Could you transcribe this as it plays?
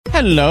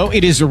Hello,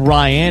 it is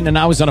Ryan, and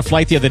I was on a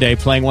flight the other day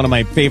playing one of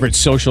my favorite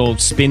social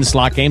spin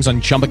slot games on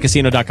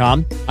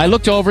ChumbaCasino.com. I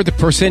looked over at the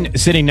person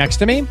sitting next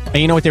to me, and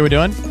you know what they were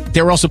doing?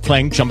 They were also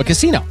playing Chumba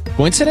Casino.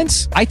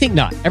 Coincidence? I think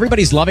not.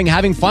 Everybody's loving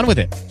having fun with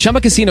it.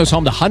 Chumba Casino is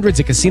home to hundreds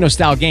of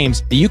casino-style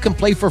games that you can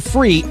play for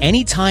free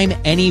anytime,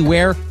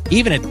 anywhere,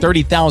 even at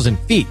 30,000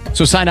 feet.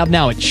 So sign up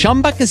now at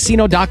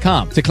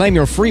ChumbaCasino.com to claim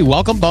your free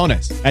welcome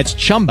bonus. That's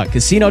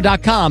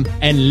ChumbaCasino.com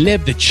and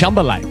live the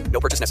Chumba life.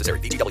 No purchase necessary.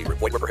 VGW.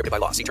 Void where prohibited by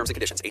law. See terms and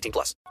conditions. 18+.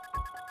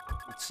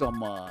 It's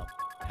some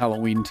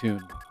Halloween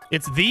tune.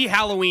 It's the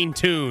Halloween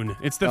tune.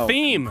 It's the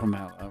theme.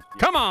 Yeah.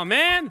 Come on,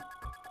 man.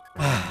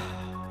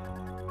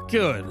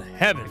 Good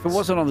heavens. If it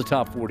wasn't on the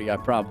top 40, I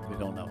probably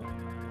don't know.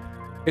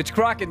 It's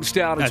Crockett and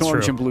Stout. It's That's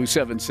Orange true. and Blue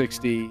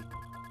 760.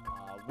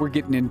 We're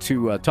getting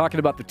into talking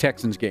about the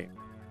Texans game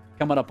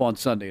coming up on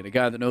Sunday. And a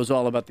guy that knows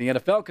all about the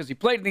NFL because he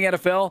played in the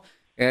NFL,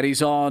 and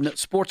he's on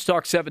Sports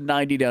Talk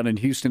 790 down in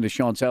Houston is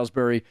Sean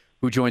Salisbury,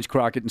 who joins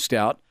Crockett and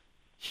Stout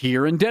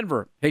here in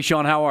Denver. Hey,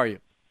 Sean, how are you?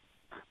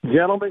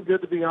 Gentlemen,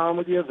 good to be on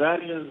with you.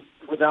 That is,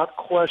 without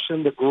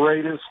question, the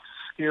greatest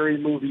scary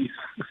movie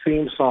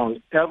theme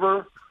song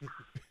ever.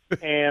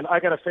 And I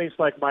got a face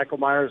like Michael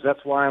Myers. That's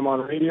why I'm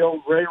on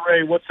radio.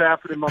 Ray, what's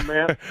happening, my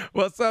man?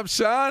 What's up,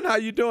 Sean? How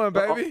you doing,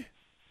 baby?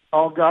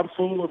 Oh, God,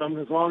 fooling them.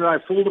 As long as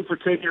I fooled them for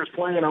 10 years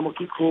playing, I'm going to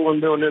keep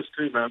fooling doing this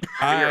too, man.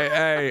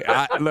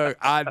 Look,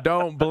 I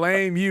don't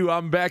blame you.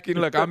 I'm back in.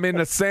 Look, I'm in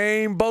the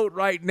same boat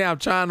right now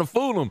trying to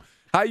fool them.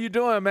 How you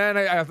doing, man?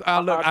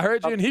 I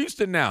heard you in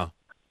Houston now.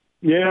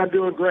 Yeah, I'm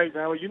doing great,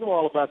 man. Well, you know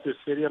all about this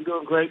city. I'm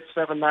doing great.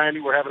 790.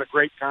 We're having a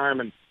great time,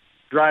 and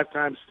drive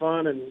time's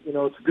fun. And, you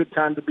know, it's a good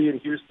time to be in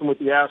Houston with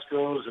the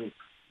Astros. And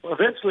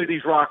eventually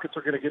these Rockets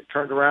are going to get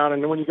turned around.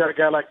 And then when you got a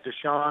guy like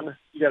Deshaun,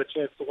 you got a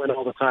chance to win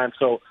all the time.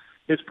 So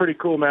it's pretty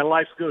cool, man.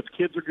 Life's good.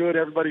 Kids are good.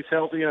 Everybody's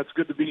healthy, and it's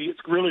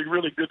really,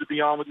 really good to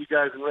be on with you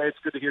guys. And Ray, it's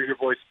good to hear your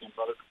voice again,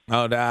 brother.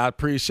 Oh, I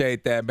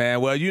appreciate that,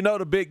 man. Well, you know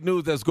the big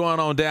news that's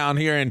going on down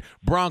here in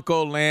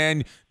Bronco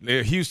land.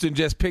 Houston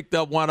just picked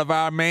up one of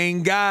our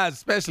main guys,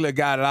 especially a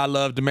guy that I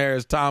love,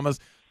 Demaryius Thomas,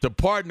 to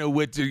partner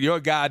with your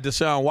guy,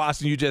 Deshaun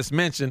Watson, you just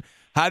mentioned.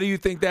 How do you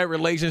think that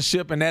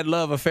relationship and that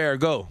love affair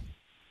go?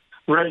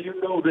 Ray,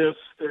 you know this.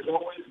 There's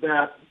always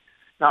that.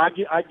 Now,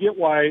 I get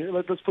why.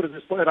 Let's put it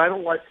this way. I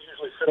don't like to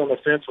usually sit on the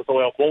fence with,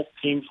 well, both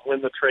teams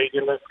win the trade.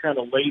 You know, that's kind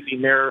of lazy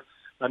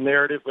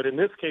narrative. But in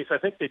this case, I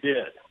think they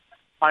did.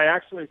 I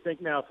actually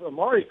think now, if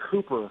Amari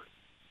Cooper,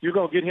 you're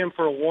going to get him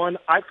for a 1.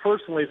 I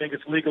personally think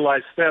it's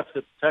legalized theft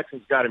that the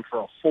Texans got him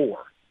for a 4,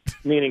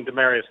 meaning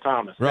Demaryius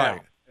Thomas.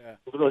 Right. Now,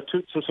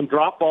 so some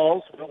drop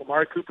balls. You know,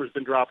 Amari Cooper's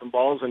been dropping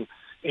balls, and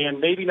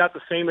maybe not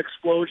the same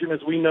explosion as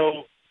we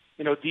know,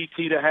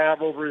 DT to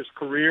have over his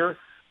career,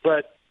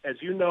 but as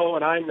you know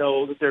and I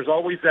know, that there's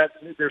always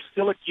there's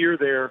still a gear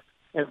there,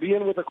 and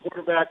being with a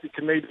quarterback that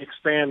can maybe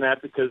expand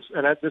that because,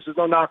 this is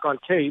no knock on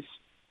Case,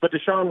 but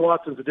Deshaun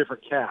Watson's a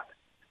different cat.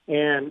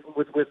 And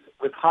with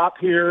Hop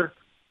here,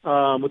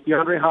 with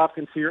DeAndre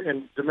Hopkins here,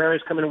 and Demaryius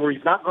coming in where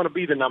he's not going to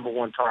be the number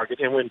one target,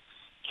 and when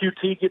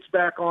QT gets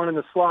back on in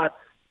the slot,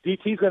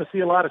 DT's going to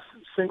see a lot of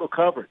single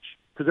coverage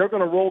because they're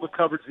going to roll the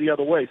coverage the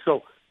other way.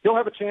 So he'll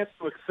have a chance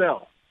to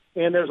excel.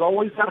 And there's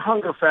always that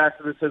hunger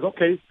factor that says,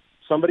 okay,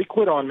 somebody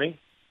quit on me.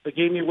 They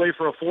gave me away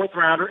for a 4th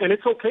rounder, and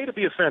it's okay to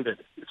be offended.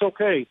 It's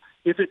okay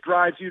if it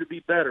drives you to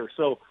be better.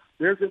 So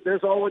there's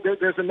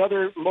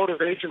another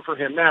motivation for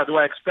him. Now, do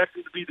I expect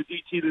him to be the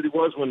DT that he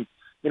was when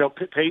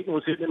Peyton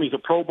was hitting him? He's a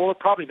Pro Bowler,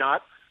 probably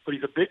not, but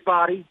he's a big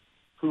body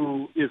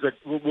who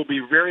will be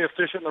very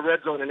efficient in the red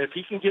zone. And if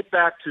he can get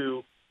back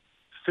to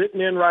fitting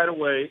in right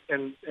away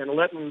and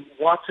letting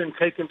Watson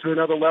take him to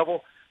another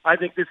level, I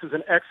think this is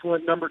an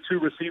excellent number 2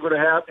 receiver to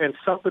have, and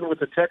something with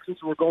the Texans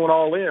who are going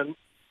all in,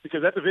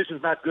 because that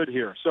division's not good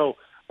here. So,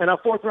 and a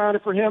 4th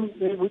rounder for him,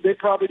 they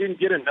probably didn't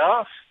get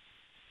enough.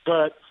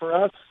 But for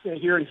us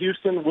here in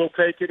Houston, we'll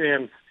take it.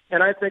 And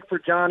I think for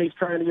John, he's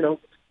trying to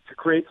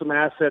create some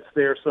assets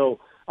there. So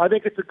I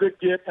think it's a good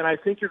get, and I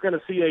think you're going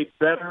to see a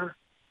better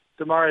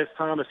Demaryius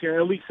Thomas here.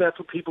 At least that's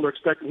what people are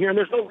expecting here. And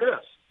there's no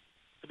risk.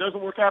 If it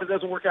doesn't work out, it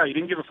doesn't work out. You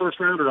didn't give a 1st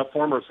rounder up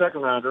for him or a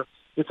 2nd rounder.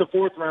 It's a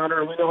 4th rounder,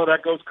 and we know how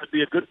that goes. Could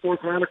be a good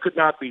 4th rounder, could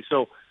not be.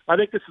 So I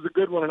think this is a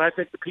good one, and I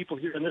think the people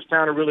here in this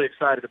town are really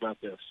excited about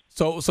this.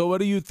 So what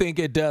do you think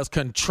it does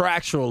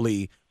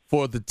contractually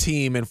for the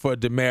team and for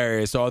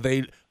Demaryius? Are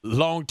they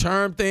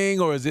long-term thing,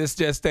 or is this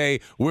just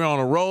we're on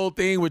a roll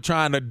thing? We're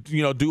trying to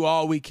do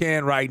all we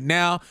can right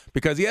now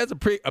because he has a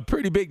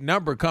pretty big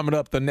number coming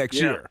up the next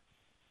year.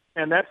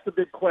 And that's the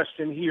big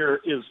question here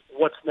is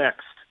what's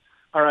next.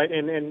 All right,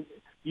 and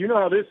you know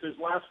how this is.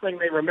 Last thing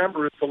they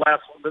remember is the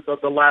last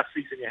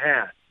season you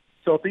had.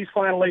 So if these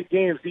final 8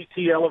 games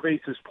DT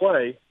elevates his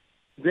play,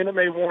 then it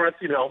may warrant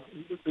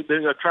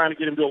they're trying to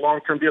get him to a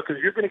long-term deal because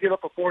if you're going to give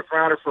up a 4th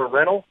rounder for a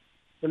rental,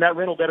 then that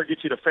rental better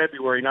get you to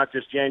February, not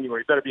just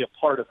January. It better be a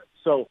part of it.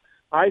 So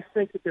I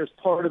think that there's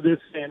part of this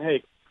saying,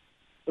 hey,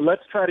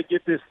 let's try to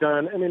get this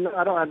done. I mean,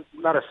 I'm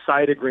not a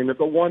side agreement,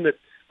 but one that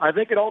I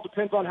think it all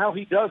depends on how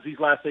he does these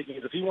last 8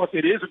 games. If he wants,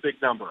 it is a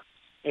big number.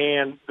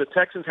 And the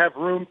Texans have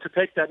room to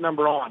take that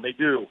number on. They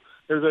do.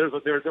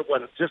 There's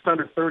what, just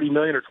under 30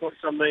 million or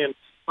 20-some million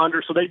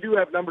under. So they do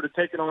have number to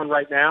take it on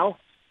right now.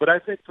 But I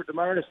think for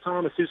Demaryius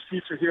Thomas, his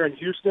future here in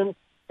Houston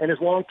and his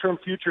long-term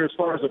future as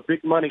far as a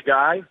big money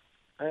guy,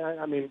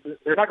 I mean,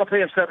 they're not going to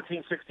pay him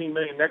 17, 16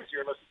 million next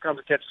year unless he comes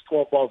and catches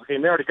 12 balls a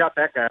game. They already got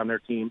that guy on their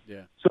team.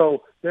 Yeah.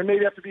 So there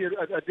may have to be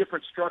a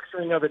different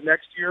structuring of it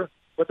next year.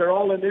 But they're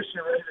all in this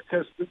year, right?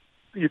 Because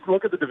you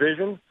look at the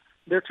division,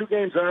 they're 2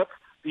 games up.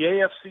 The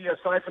AFC,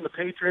 aside from the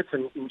Patriots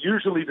and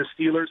usually the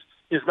Steelers,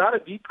 is not a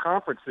deep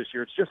conference this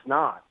year. It's just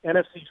not.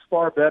 NFC's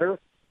far better.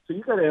 So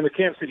you got to, and the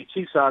Kansas City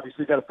Chiefs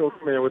obviously got to throw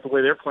familiar with the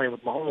way they're playing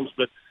with Mahomes.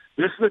 But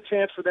this is a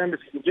chance for them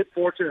if you can get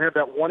fortunate and have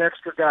that one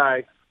extra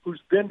guy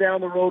who's been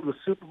down the road with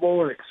Super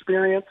Bowl and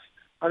experience.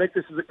 I think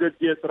this is a good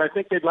get, but I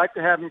think they'd like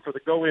to have him for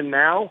the go-in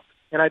now,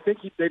 and I think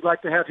they'd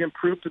like to have him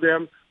prove to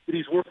them that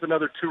he's worth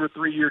another 2 or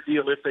 3 year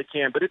deal if they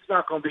can, but it's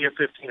not going to be a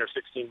 15 or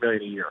 16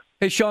 million a year.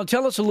 Hey, Sean,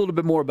 tell us a little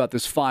bit more about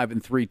this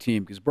 5-3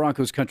 team, because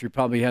Broncos country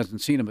probably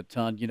hasn't seen them a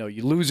ton. You know,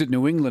 you lose at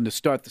New England to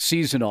start the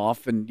season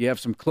off, and you have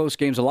some close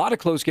games, a lot of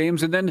close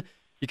games, and then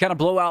you kind of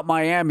blow out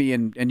Miami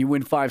and you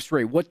win 5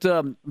 straight.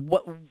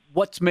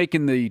 What's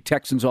making the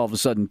Texans all of a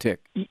sudden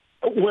tick?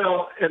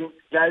 Well, and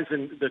guys,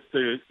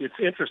 it's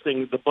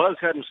interesting. The buzz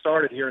hadn't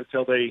started here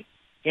until they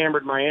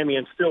hammered Miami,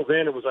 and still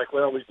then it was like,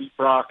 well, we beat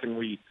Brock and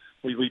we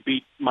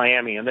beat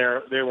Miami, and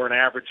they were an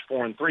average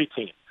 4-3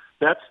 team.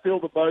 That's still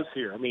the buzz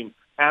here. I mean,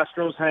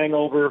 Astros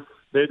hangover,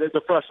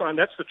 the first time.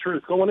 That's the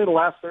truth. Going into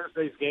last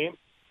Thursday's game,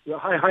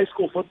 high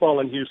school football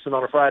in Houston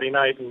on a Friday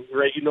night, and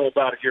Ray, you know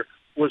about it here,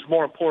 was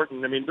more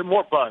important. I mean,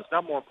 more buzz,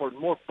 not more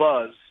important, more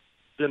buzz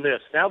than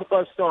this. Now the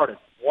buzz started.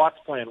 Watt's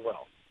playing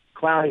well.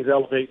 Clowney's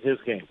elevating his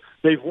game.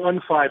 They've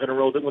won 5 in a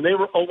row. That when they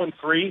were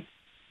 0-3,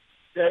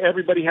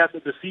 everybody had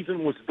that the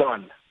season was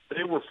done.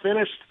 They were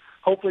finished.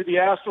 Hopefully the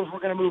Astros were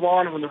going to move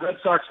on, and when the Red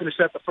Sox finished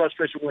that, the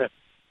frustration went.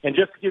 And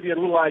just to give you a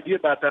little idea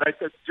about that, I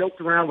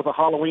joked around with a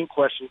Halloween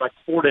question like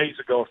 4 days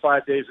ago or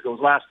 5 days ago, it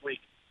was last week,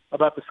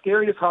 about the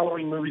scariest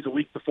Halloween movies a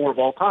week before of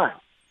all time.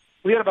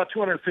 We had about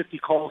 250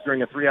 calls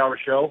during a 3-hour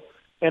show,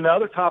 and the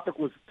other topic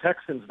was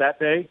Texans that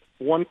day,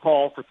 1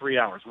 call for 3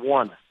 hours,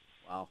 1.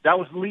 Wow. That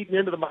was leading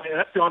into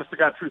that's the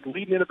honest-to-God truth,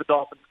 leading into the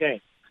Dolphins game.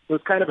 It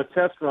was kind of a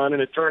test run,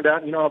 and it turned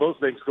out, you know how those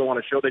things go on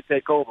a show, they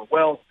take over.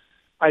 Well,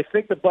 I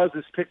think the buzz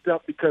is picked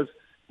up because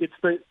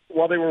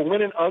while they were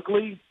winning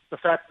ugly, the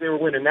fact that they were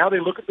winning. Now they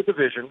look at the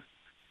division,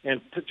 and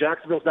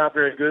Jacksonville's not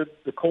very good.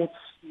 The Colts,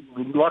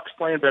 Luck's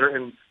playing better,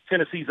 and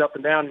Tennessee's up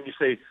and down, and you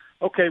say,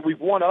 okay, we've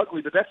won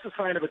ugly, but that's the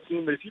sign of a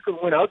team that if you can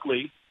win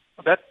ugly,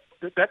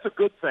 that's a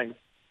good thing.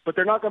 But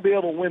they're not going to be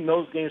able to win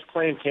those games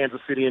playing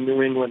Kansas City and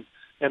New England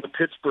and the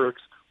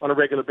Pittsburghs on a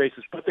regular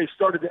basis. But they've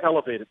started to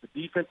elevate it.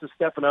 The defense is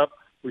stepping up.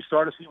 We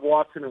start to see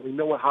Watson, and we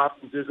know what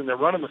Hopkins is, and they're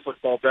running the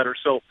football better.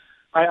 So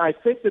I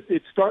think that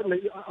it's starting to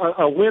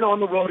a win on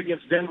the road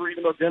against Denver,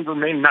 even though Denver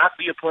may not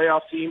be a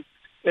playoff team.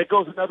 It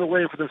goes another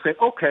way for them to say,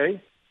 okay,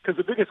 because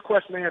the biggest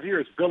question they have here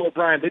is Bill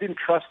O'Brien. They didn't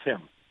trust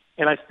him,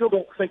 and I still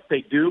don't think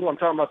they do. I'm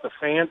talking about the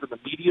fans and the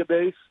media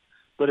base.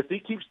 But if he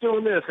keeps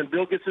doing this and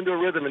Bill gets into a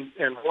rhythm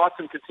and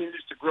Watson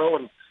continues to grow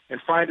and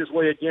find his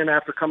way again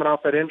after coming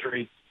off that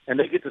injury, and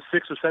they get to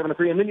 6 or 7 or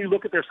 3, and then you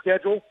look at their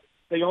schedule,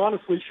 they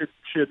honestly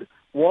should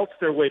waltz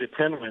their way to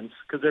 10 wins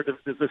because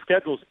the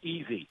schedule's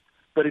easy.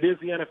 But it is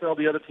the NFL,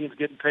 the other team's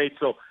getting paid.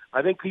 So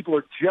I think people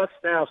are just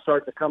now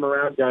starting to come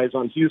around, guys,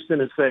 on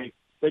Houston and say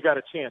they got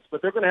a chance.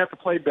 But they're going to have to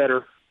play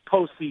better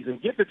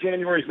postseason. Get to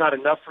January is not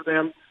enough for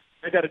them.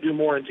 They got to do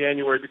more in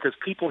January because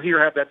people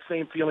here have that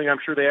same feeling I'm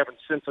sure they have in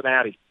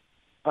Cincinnati.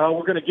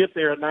 We're going to get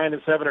there at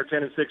 9-7 or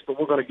 10-6, but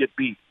we're going to get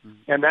beat.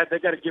 And that they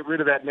got to get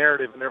rid of that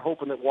narrative, and they're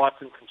hoping that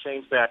Watson can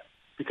change that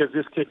because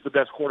this kid's the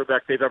best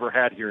quarterback they've ever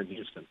had here in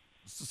Houston.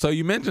 So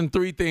you mentioned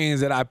 3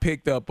 things that I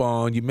picked up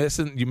on. You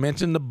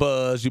mentioned the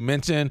buzz. You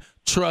mentioned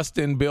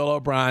trusting Bill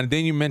O'Brien.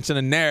 Then you mentioned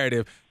a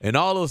narrative, and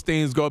all those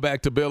things go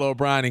back to Bill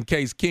O'Brien and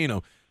Case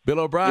Keenum. Bill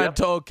O'Brien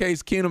told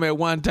Case Keenum at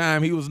one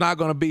time he was not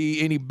going to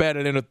be any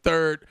better than a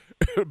third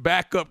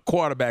backup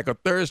quarterback, a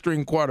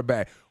third-string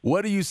quarterback.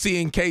 What do you see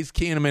in Case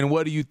Keenum, and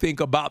what do you think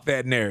about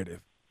that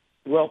narrative?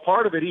 Well,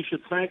 part of it he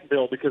should thank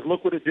Bill because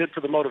look what it did for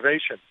the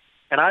motivation.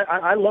 And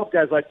I love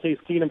guys like Case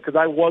Keenum because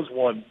I was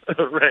one,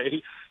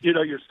 Ray. You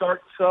know, you're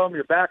starting some,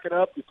 you're backing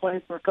up, you're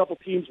playing for a couple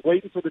teams,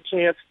 waiting for the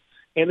chance,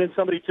 and then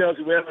somebody tells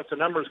you, well, it's a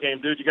numbers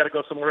game, dude. You got to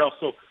go somewhere else.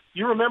 So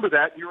you remember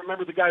that. You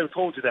remember the guy who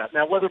told you that.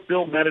 Now, whether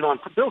Bill meant it on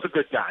 – Bill's a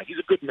good guy. He's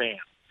a good man.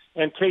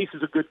 And Case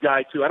is a good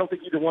guy, too. I don't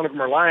think either one of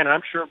them are lying.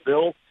 I'm sure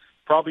Bill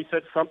probably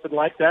said something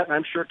like that, and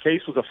I'm sure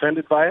Case was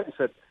offended by it and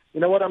said, you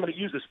know what, I'm going to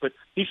use this. But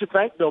he should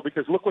thank Bill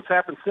because look what's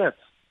happened since.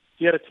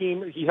 He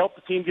helped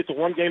the team get to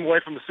 1 game away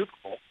from the Super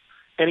Bowl.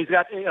 And he's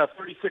got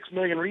 36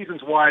 million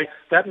reasons why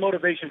that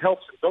motivation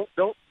helps him.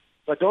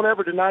 Don't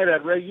ever deny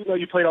that, Ray. You know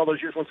you played all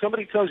those years. When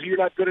somebody tells you you're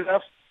not good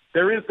enough,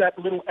 there is that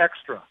little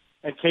extra.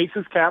 And Case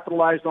has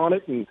capitalized on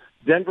it, and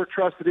Denver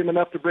trusted him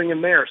enough to bring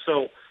him there.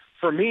 So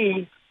for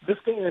me, this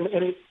thing,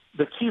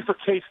 the key for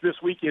Case this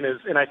weekend is,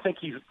 and I think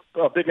he's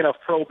a big enough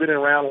pro, been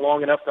around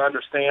long enough to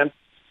understand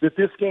that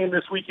this game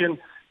this weekend,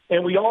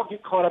 and we all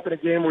get caught up in a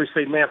game where we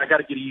say, man, I got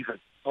to get even.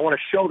 I want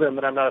to show them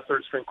that I'm not a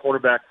third-string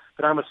quarterback,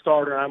 that I'm a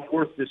starter, and I'm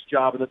worth this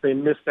job, and that they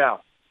missed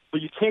out.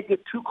 But you can't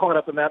get too caught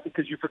up in that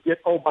because you forget,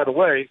 oh, by the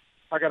way,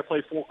 I got to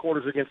play 4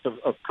 quarters against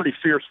a pretty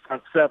fierce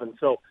front seven.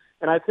 So,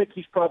 and I think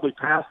he's probably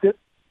past it.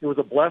 It was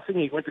a blessing.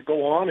 He went to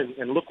go on,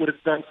 and look what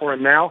it's done for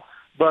him now.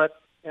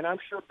 And I'm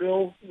sure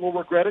Bill will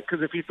regret it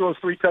because if he throws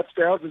 3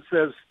 touchdowns and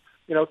says,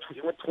 he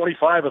went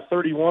 25 of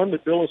 31,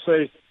 that Bill will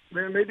say,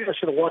 man, maybe I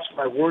should have watched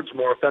my words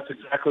more if that's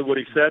exactly what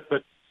he said.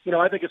 But,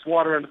 I think it's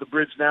water under the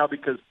bridge now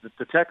because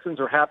the Texans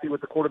are happy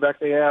with the quarterback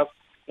they have,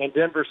 and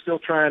Denver's still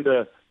trying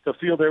to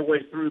feel their way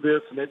through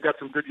this, and they've got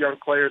some good young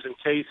players. And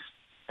Case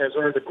has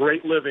earned a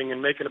great living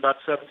and making about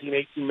 $17,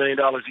 $18 million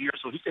a year.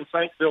 So he can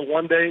thank Bill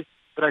one day,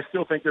 but I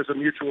still think there's a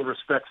mutual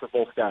respect for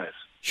both guys.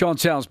 Sean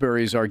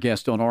Salisbury is our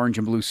guest on Orange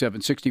and Blue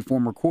 760,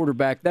 former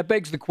quarterback. That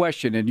begs the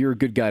question, and you're a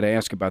good guy to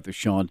ask about this,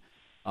 Sean.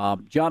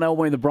 John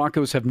Elway and the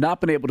Broncos have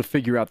not been able to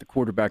figure out the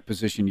quarterback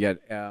position yet.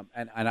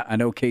 And I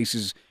know Case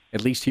is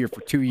at least here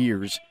for 2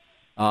 years.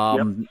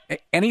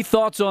 Any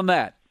thoughts on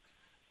that?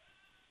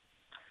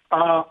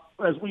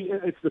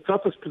 It's the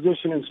toughest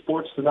position in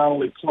sports to not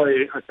only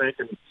play, I think,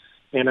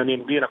 and I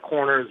mean, being a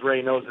corner, as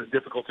Ray knows, is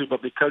difficult too,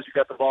 but because you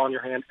got the ball in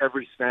your hand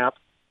every snap,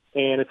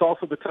 and it's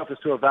also the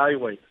toughest to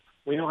evaluate.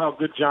 We know how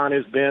good John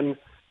has been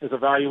as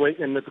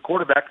evaluating, and at the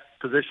quarterback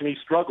position, he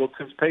struggled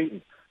since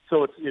Peyton.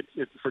 So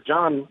it's for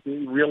John,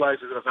 he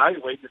realizes that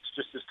evaluating, it's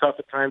just as tough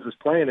at times as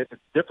playing it.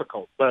 It's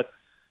difficult. But,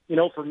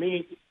 for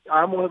me,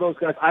 I'm one of those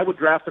guys, I would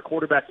draft a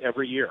quarterback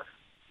every year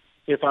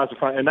if I was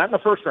and not in the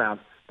first round,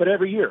 but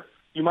every year.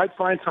 You might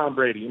find Tom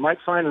Brady. You might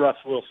find Russ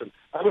Wilson.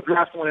 I would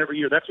draft one every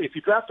year. That's if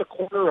you draft a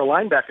corner or a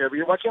linebacker every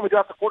year, why can't we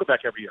draft a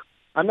quarterback every year?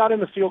 I'm not in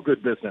the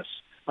feel-good business.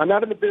 I'm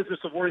not in the business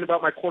of worrying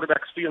about my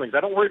quarterback's feelings.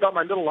 I don't worry about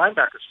my middle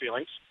linebacker's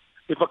feelings.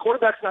 If a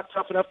quarterback's not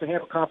tough enough to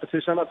handle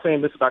competition, I'm not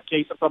saying this about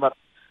Case, I'm talking about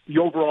the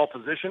overall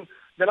position,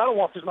 then I don't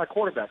want this as my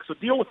quarterback. So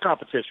deal with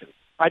competition.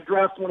 I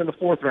draft one in the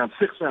 4th round,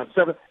 6th round,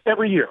 7th,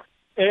 every year.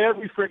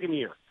 Every friggin'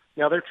 year.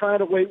 Now they're trying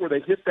to wait where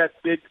they hit that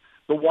big,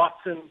 the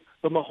Watson,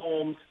 the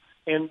Mahomes,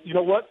 and you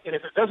know what? And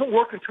if it doesn't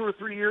work in 2 or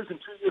 3 years, in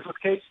 2 years with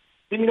Case,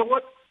 then you know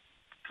what?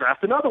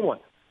 Draft another one.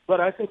 But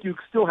I think you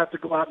still have to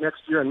go out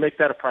next year and make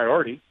that a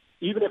priority.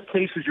 Even if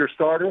Case is your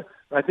starter,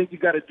 I think you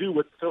got to do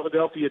what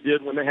Philadelphia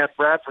did when they had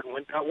Bradford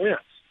and got wins.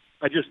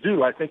 I just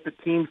do. I think the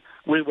team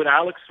with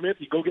Alex Smith,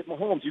 you go get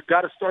Mahomes. You've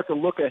got to start to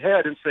look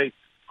ahead and say,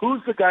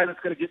 who's the guy that's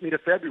going to get me to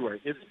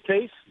February? Is it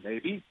Case?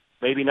 Maybe.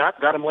 Maybe not.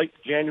 Got him late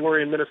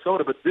January in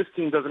Minnesota, but this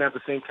team doesn't have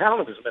the same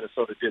talent as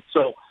Minnesota did.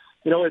 So,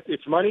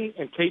 it's money,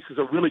 and Case is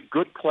a really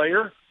good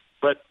player,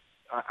 but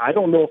I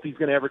don't know if he's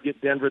going to ever get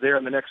Denver there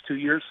in the next 2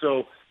 years.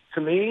 So,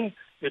 to me,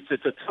 it's a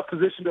tough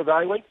position to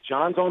evaluate.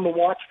 John's on the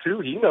watch, too.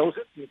 He knows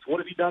it. It's what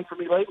have you done for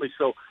me lately?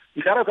 So,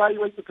 you got to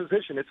evaluate the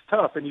position. It's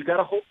tough, and you got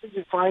to hope that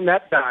you find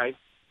that guy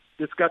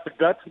that's got the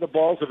guts and the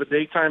balls of a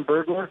daytime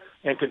burglar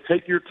and can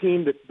take your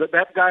team,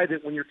 that guy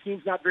that when your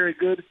team's not very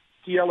good,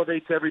 he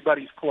elevates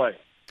everybody's play.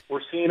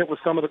 We're seeing it with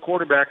some of the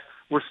quarterbacks.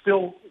 We're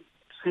still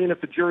seeing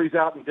if the jury's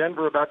out in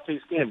Denver about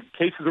Case Keenum.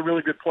 Case is a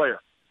really good player.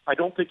 I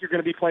don't think you're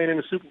going to be playing in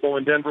the Super Bowl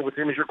in Denver with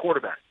him as your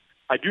quarterback.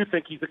 I do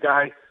think he's a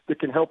guy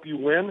that can help you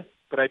win,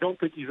 but I don't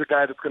think he's a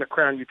guy that's going to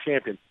crown you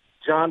champion.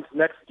 John's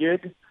next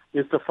gig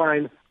is to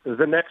find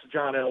the next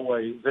John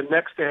Elway, the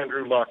next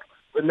Andrew Luck,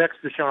 the next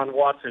Deshaun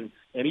Watson.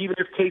 And even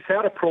if Case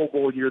had a Pro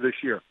Bowl year this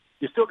year,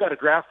 you still got to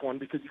draft one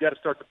because you got to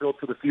start to build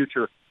for the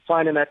future.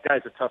 Finding that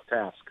guy's a tough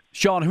task.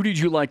 Sean, who did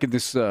you like in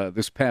this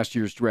past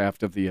year's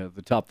draft of the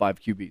top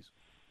 5 QBs?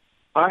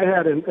 I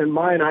had in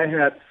mine. I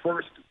had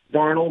first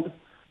Darnold,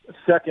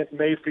 second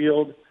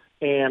Mayfield,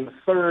 and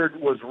third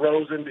was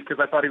Rosen because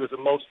I thought he was the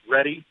most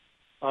ready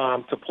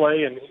to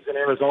play. And he's in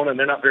Arizona, and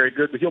they're not very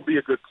good, but he'll be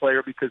a good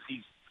player because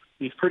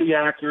he's pretty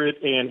accurate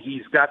and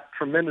he's got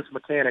tremendous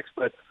mechanics.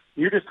 But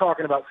you're just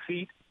talking about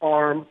feet,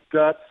 arm,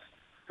 guts,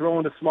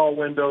 throwing to small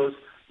windows.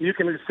 You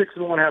can do 6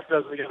 and 1/2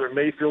 dozen together,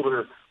 Mayfield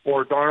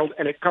or Darnold,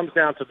 and it comes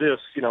down to this.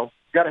 You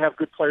got to have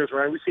good players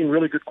around. We've seen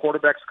really good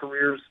quarterbacks'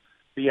 careers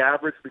be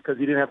average because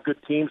he didn't have good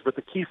teams. But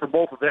the key for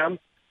both of them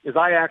is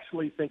I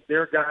actually think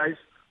they're guys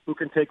who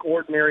can take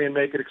ordinary and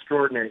make it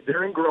extraordinary.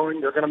 They're in growing.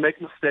 They're going to make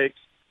mistakes,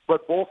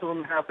 but both of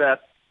them have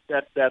that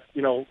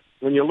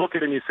when you look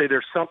at them, you say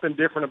there's something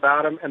different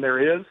about them, and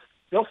there is.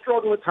 They'll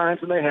struggle at times,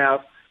 and they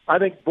have. I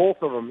think both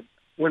of them.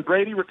 When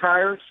Brady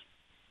retires,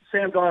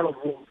 Sam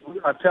Darnold will,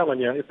 I'm telling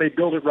you, if they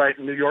build it right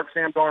in New York,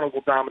 Sam Darnold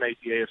will dominate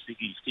the AFC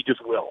East. He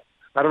just will.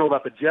 I don't know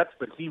about the Jets,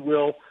 but he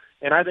will.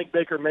 And I think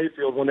Baker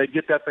Mayfield, when they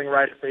get that thing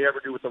right, if they ever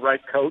do with the right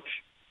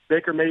coach,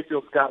 Baker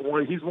Mayfield's got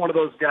one. He's one of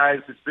those guys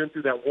that's been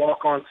through that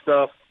walk-on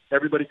stuff.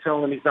 Everybody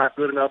telling him he's not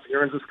good enough. He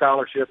earns a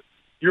scholarship.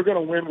 You're going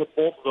to win with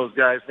both of those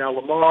guys. Now,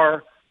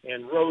 Lamar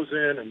and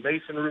Rosen and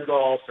Mason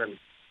Rudolph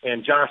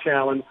and Josh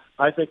Allen,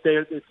 I think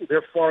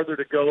they're farther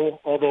to go,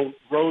 although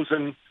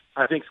Rosen,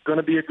 I think, is going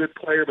to be a good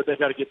player, but they've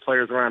got to get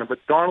players around him. But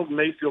Darnold and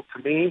Mayfield,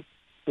 to me,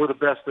 were the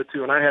best of the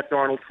two. And I had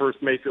Darnold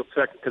first, Mayfield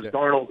second, because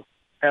Darnold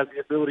has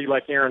the ability,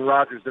 like Aaron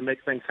Rodgers, to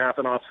make things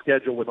happen off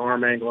schedule with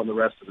arm angle and the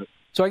rest of it.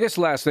 So I guess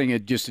last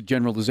thing, just a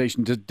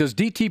generalization. Does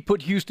DT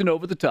put Houston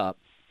over the top?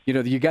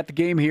 You got the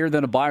game here,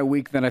 then a bye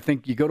week, then I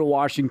think you go to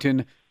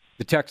Washington,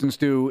 the Texans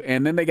do,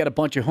 and then they got a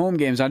bunch of home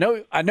games. I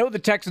know the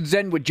Texans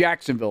end with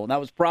Jacksonville, and that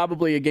was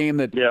probably a game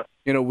that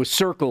was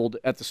circled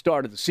at the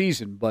start of the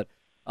season. But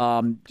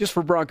just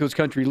for Broncos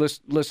country,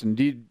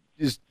 listen,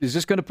 is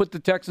this going to put the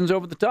Texans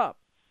over the top?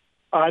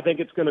 I think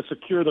it's going to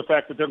secure the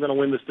fact that they're going to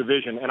win this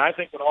division. And I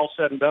think when all's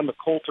said and done, the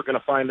Colts are going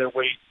to find their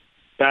way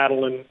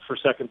battling for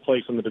second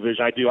place in the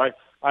division. I do.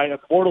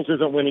 Bortles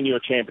isn't winning you a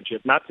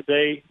championship. Not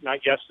today,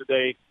 not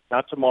yesterday,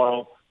 not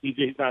tomorrow. He's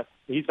not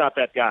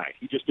that guy.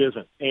 He just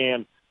isn't.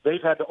 And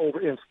they've had to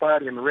in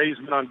spite of him, raise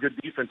men on good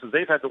defenses.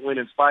 They've had to win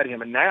in spite of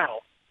him. And now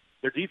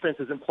their defense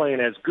isn't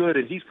playing as good,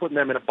 and he's putting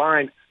them in a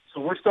bind.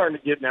 So we're starting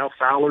to get now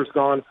Fowler's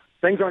gone.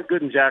 Things aren't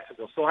good in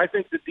Jacksonville. So I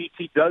think the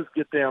DT does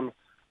get them.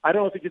 I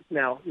don't think it's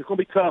now. It's going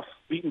to be tough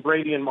beating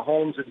Brady and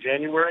Mahomes in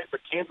January, but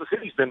Kansas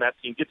City's been that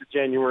team. Get to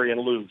January and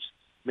lose.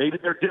 Maybe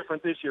they're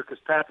different this year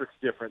because Patrick's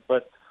different,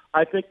 but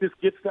I think this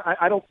gets –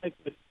 I don't think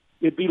that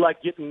it'd be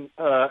like getting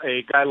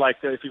a guy like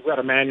if you got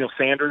Emmanuel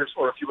Sanders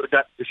or if you would have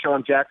got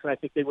Deshaun Jackson. I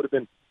think they would have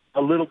been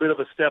a little bit of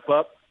a step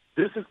up.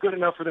 This is good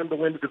enough for them to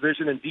win the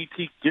division, and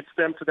DT gets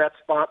them to that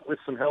spot with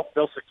some help.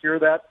 They'll secure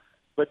that.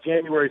 But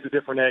January's a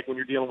different egg when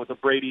you're dealing with the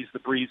Bradys, the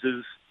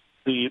Breezes,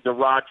 the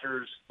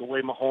Rodgers, the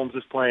way Mahomes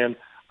is playing.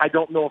 I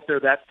don't know if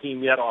they're that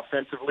team yet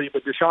offensively,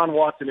 but Deshaun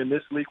Watson in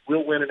this league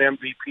will win an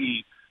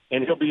MVP,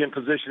 and he'll be in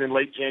position in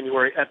late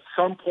January at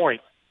some point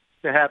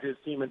to have his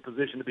team in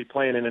position to be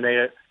playing in an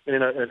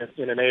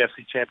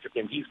AFC championship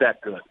game. He's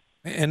that good.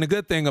 And the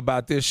good thing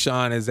about this,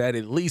 Sean, is that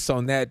at least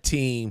on that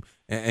team,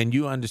 and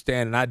you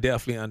understand, and I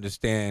definitely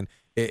understand,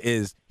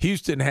 is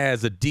Houston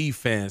has a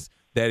defense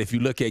that if you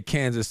look at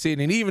Kansas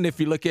City, and even if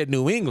you look at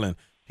New England,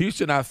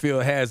 Houston, I feel,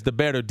 has the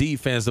better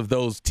defense of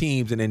those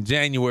teams. And in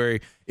January,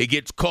 it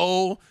gets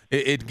cold.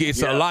 It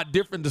gets a lot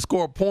different to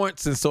score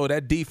points, and so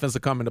that defense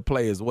will come into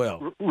play as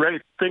well. Ray,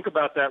 think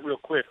about that real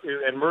quick.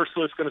 And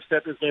Merciless is going to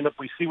step his game up.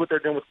 We see what they're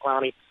doing with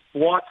Clowney.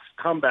 Watt's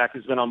comeback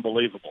has been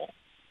unbelievable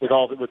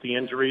with the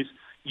injuries.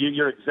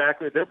 You're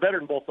exactly – they're better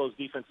than both those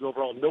defenses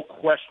overall, no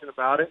question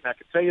about it. And I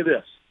can tell you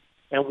this.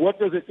 And what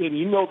does it – and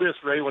you know this,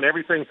 Ray, when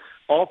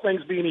all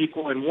things being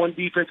equal, and one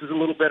defense is a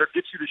little better,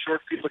 gets you to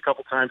short field a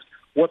couple times.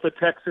 What the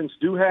Texans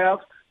do have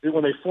is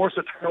when they force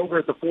a turnover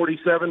at the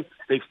 47,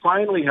 they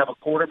finally have a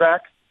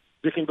quarterback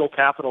that can go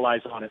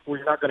capitalize on it. Where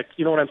you're not going to –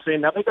 you know what I'm saying?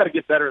 Now, they've got to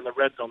get better in the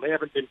red zone. They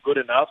haven't been good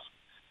enough,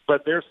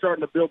 but they're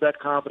starting to build that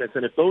confidence.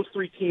 And if those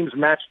three teams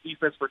match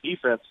defense for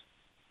defense,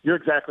 you're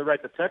exactly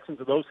right. The Texans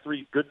are those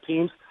three good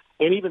teams.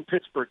 And even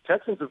Pittsburgh.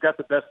 Texans have got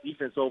the best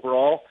defense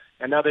overall,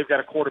 and now they've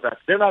got a quarterback.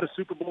 They're not a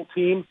Super Bowl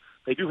team.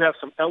 They do have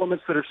some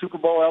elements that are Super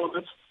Bowl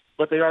elements,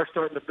 but they are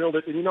starting to build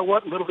it. And you know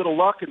what? A little bit of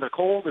luck in the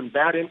cold and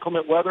bad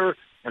inclement weather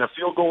and a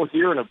field goal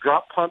here and a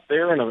drop punt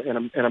there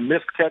and a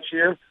missed catch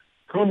here.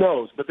 Who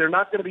knows? But they're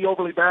not going to be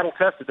overly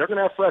battle-tested. They're going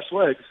to have fresh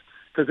legs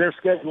because their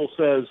schedule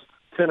says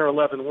 10 or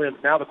 11 wins.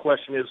 Now the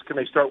question is, can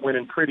they start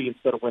winning pretty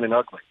instead of winning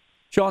ugly?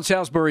 Sean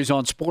Salisbury's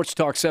on Sports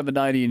Talk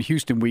 790 in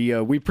Houston. We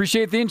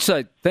appreciate the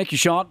insight. Thank you,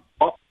 Sean.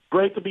 Oh,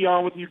 great to be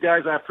on with you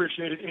guys. I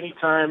appreciate it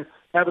anytime.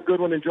 Have a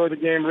good one. Enjoy the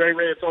game. Ray,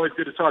 it's always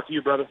good to talk to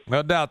you, brother.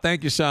 No doubt.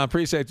 Thank you, Sean.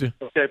 Appreciate you.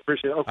 Okay,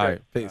 appreciate it. Okay. All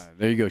right, peace.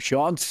 There you go,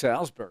 Sean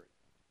Salisbury.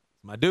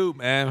 My dude,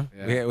 man.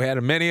 Yeah. We had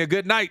many a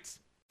good nights.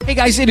 Hey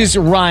guys, it is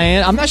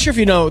Ryan. I'm not sure if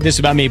you know this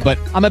about me, but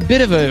I'm a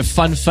bit of a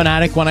fun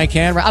fanatic when I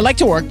can. I like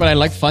to work, but I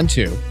like fun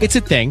too. It's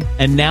a thing.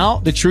 And now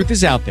the truth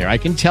is out there. I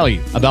can tell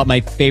you about my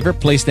favorite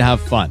place to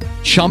have fun.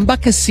 Chumba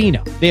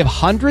Casino. They have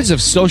hundreds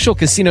of social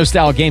casino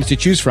style games to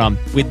choose from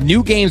with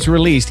new games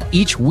released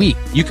each week.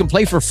 You can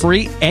play for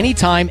free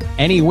anytime,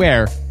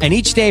 anywhere. And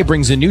each day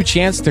brings a new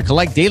chance to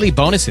collect daily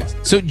bonuses.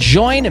 So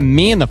join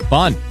me in the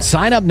fun.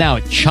 Sign up now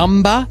at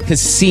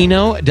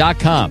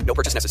ChumbaCasino.com. No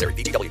purchase necessary.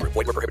 VGW Group.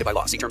 Void where prohibited by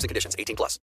law. See terms and conditions. 18+.